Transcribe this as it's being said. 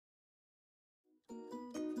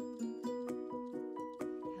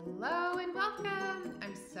and welcome.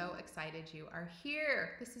 I'm so excited you are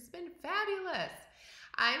here. This has been fabulous.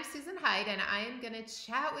 I'm Susan Hyde and I am going to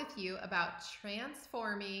chat with you about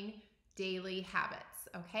transforming daily habits,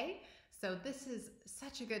 okay? So this is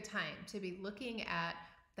such a good time to be looking at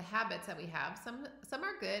the habits that we have. Some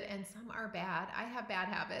are good and some are bad. I have bad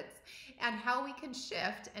habits, and how we can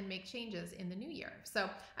shift and make changes in the new year. So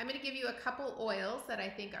I'm going to give you a couple oils that I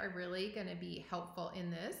think are really going to be helpful in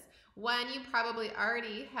this. One you probably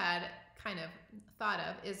already had kind of thought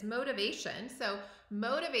of is motivation. So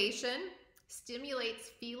motivation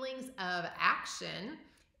stimulates feelings of action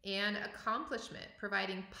and accomplishment,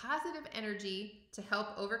 providing positive energy to help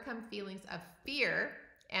overcome feelings of fear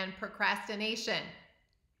and procrastination.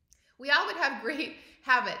 We all would have great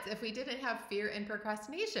habits if we didn't have fear and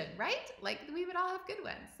procrastination, right? Like we would all have good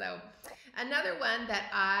ones. So another one that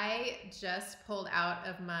I just pulled out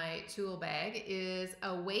of my tool bag is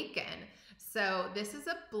Awaken. So this is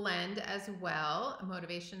a blend as well.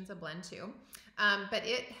 Motivation's a blend too. But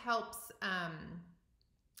it helps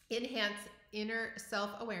enhance inner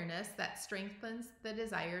self-awareness that strengthens the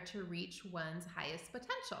desire to reach one's highest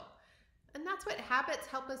potential. And that's what habits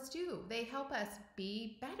help us do. They help us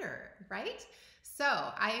be better, right? So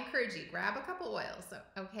I encourage you, grab a couple oils,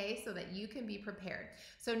 okay, so that you can be prepared.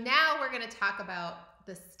 So now we're going to talk about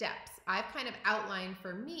the steps. I've kind of outlined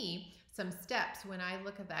for me some steps when I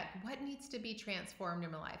look at that. What needs to be transformed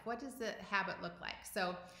in my life? What does the habit look like?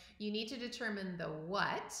 So you need to determine the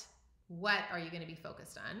what. What are you going to be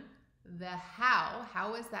focused on? The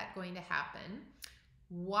how is that going to happen?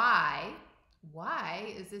 Why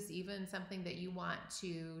is this even something that you want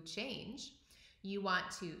to change? You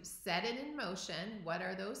want to set it in motion. What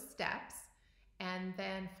are those steps? And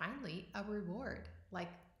then finally, a reward. Like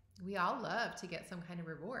we all love to get some kind of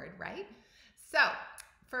reward, right? So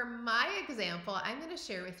for my example, I'm going to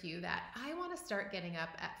share with you that I want to start getting up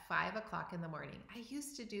at 5 o'clock in the morning. I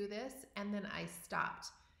used to do this and then I stopped.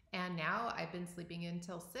 And now I've been sleeping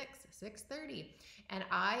until 6:30. And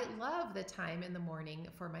I love the time in the morning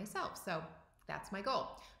for myself. So that's my goal.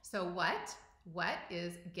 So what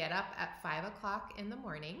is get up at 5 o'clock in the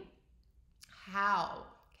morning? How?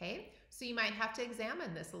 Okay. So you might have to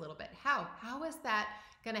examine this a little bit. How is that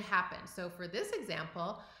going to happen? So for this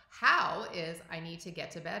example, how is I need to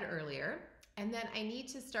get to bed earlier. And then I need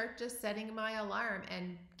to start just setting my alarm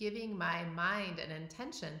and giving my mind an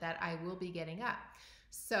intention that I will be getting up.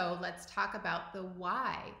 So let's talk about the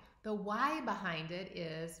why. The why behind it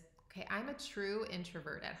is, okay, I'm a true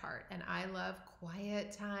introvert at heart and I love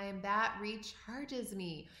quiet time. That recharges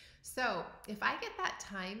me. So if I get that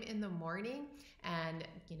time in the morning and,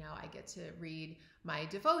 I get to read my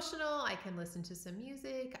devotional, I can listen to some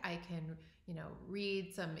music, I can,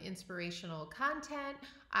 read some inspirational content,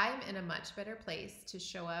 I'm in a much better place to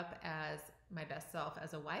show up as my best self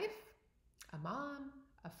as a wife, a mom,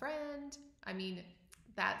 a friend. I mean,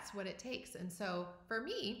 that's what it takes. And so for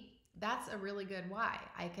me, that's a really good why.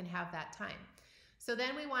 I can have that time. So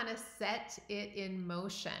then we want to set it in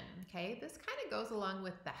motion. Okay, this kind of goes along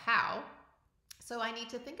with the how. So I need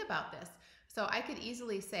to think about this. So I could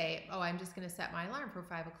easily say, oh, I'm just going to set my alarm for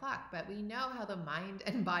 5 o'clock. But we know how the mind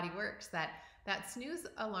and body works, that snooze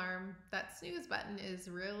alarm, that snooze button is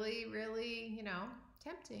really, really,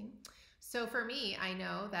 tempting. So for me, I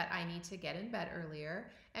know that I need to get in bed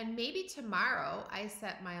earlier, and maybe tomorrow I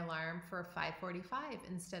set my alarm for 5:45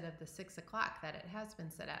 instead of the 6 o'clock that it has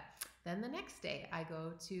been set at. Then the next day I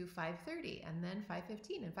go to 5:30 and then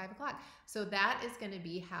 5:15 and 5 o'clock. So that is going to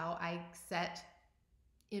be how I set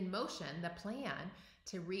in motion the plan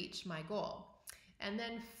to reach my goal. And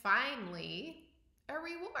then finally, a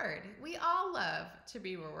reward. We all love to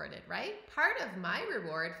be rewarded, right? Part of my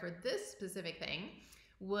reward for this specific thing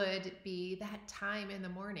would be that time in the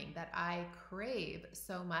morning that I crave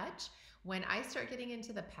so much. When I start getting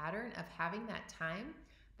into the pattern of having that time,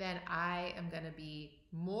 then I am going to be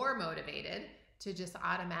more motivated to just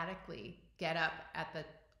automatically get up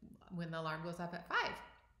when the alarm goes up at 5.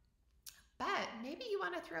 But maybe you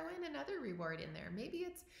want to throw in another reward in there. Maybe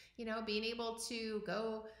it's, being able to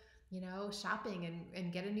go, shopping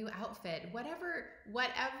and get a new outfit. Whatever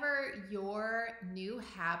your new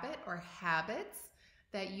habit or habits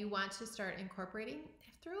that you want to start incorporating,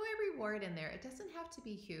 throw a reward in there. It doesn't have to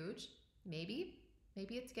be huge. Maybe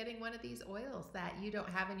it's getting one of these oils that you don't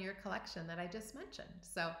have in your collection that I just mentioned.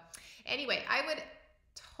 So anyway, I would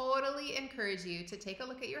totally encourage you to take a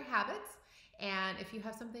look at your habits. And if you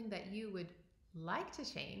have something that you would like to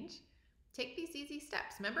change, take these easy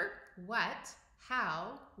steps. Remember, what,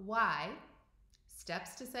 how, why,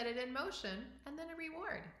 steps to set it in motion, and then a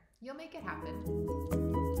reward. You'll make it happen.